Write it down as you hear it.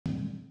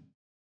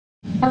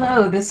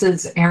Hello, this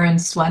is Erin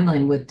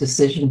Swenlin with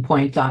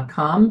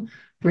DecisionPoint.com,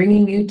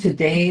 bringing you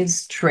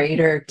today's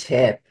trader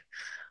tip.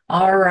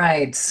 All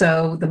right,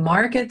 so the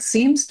market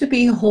seems to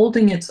be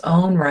holding its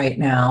own right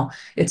now.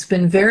 It's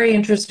been very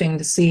interesting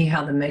to see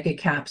how the mega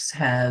caps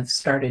have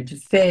started to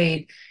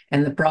fade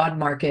and the broad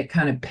market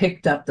kind of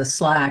picked up the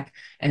slack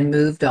and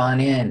moved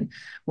on in.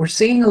 We're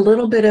seeing a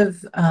little bit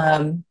of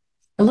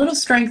a little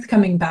strength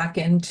coming back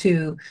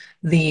into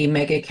the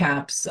mega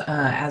caps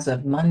as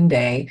of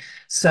Monday.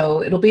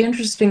 So it'll be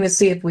interesting to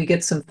see if we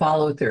get some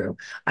follow through.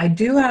 I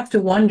do have to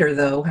wonder,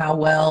 though, how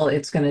well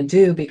it's going to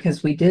do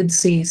because we did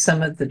see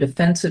some of the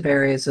defensive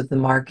areas of the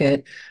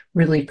market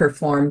really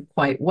perform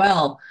quite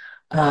well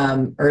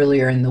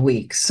earlier in the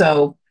week.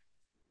 So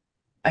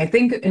I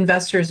think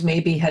investors may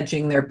be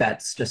hedging their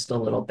bets just a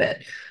little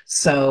bit.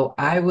 So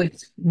I would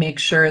make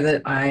sure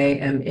that I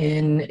am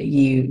in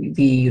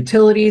the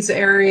utilities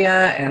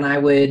area, and I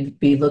would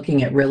be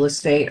looking at real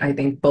estate. I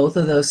think both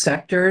of those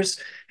sectors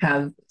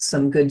have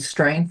some good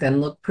strength and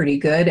look pretty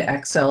good,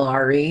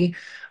 XLRE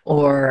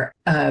or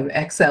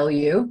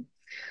XLU.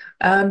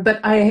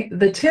 But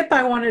the tip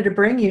I wanted to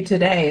bring you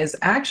today is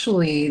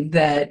actually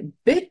that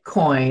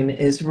Bitcoin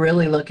is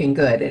really looking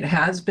good. It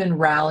has been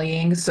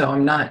rallying, so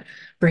I'm not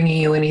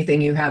bringing you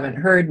anything you haven't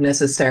heard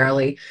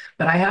necessarily.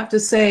 But I have to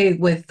say,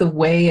 with the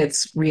way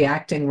it's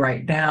reacting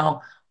right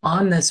now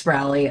on this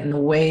rally and the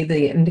way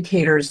the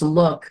indicators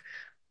look,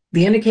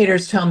 the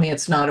indicators tell me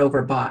it's not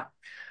overbought.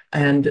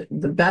 And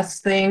the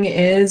best thing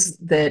is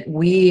that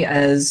we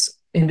as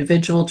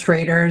individual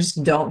traders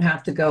don't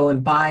have to go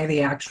and buy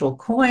the actual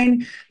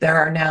coin. There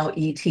are now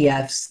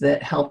ETFs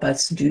that help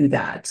us do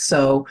that.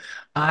 So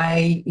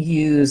I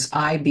use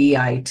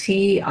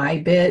IBIT,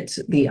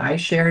 IBIT, the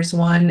iShares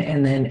one,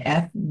 and then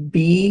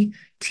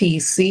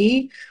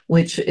FBTC,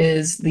 which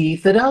is the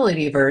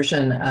Fidelity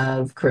version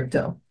of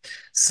crypto.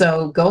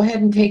 So go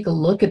ahead and take a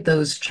look at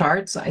those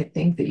charts. I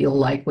think that you'll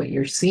like what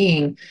you're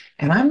seeing.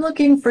 And I'm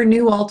looking for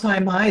new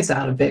all-time highs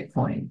out of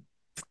Bitcoin.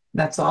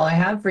 That's all I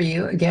have for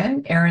you.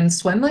 Again, Erin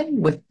Swenlin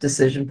with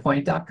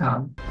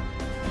DecisionPoint.com.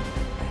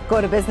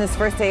 Go to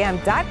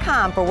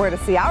businessfirstam.com for where to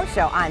see our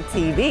show on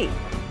TV.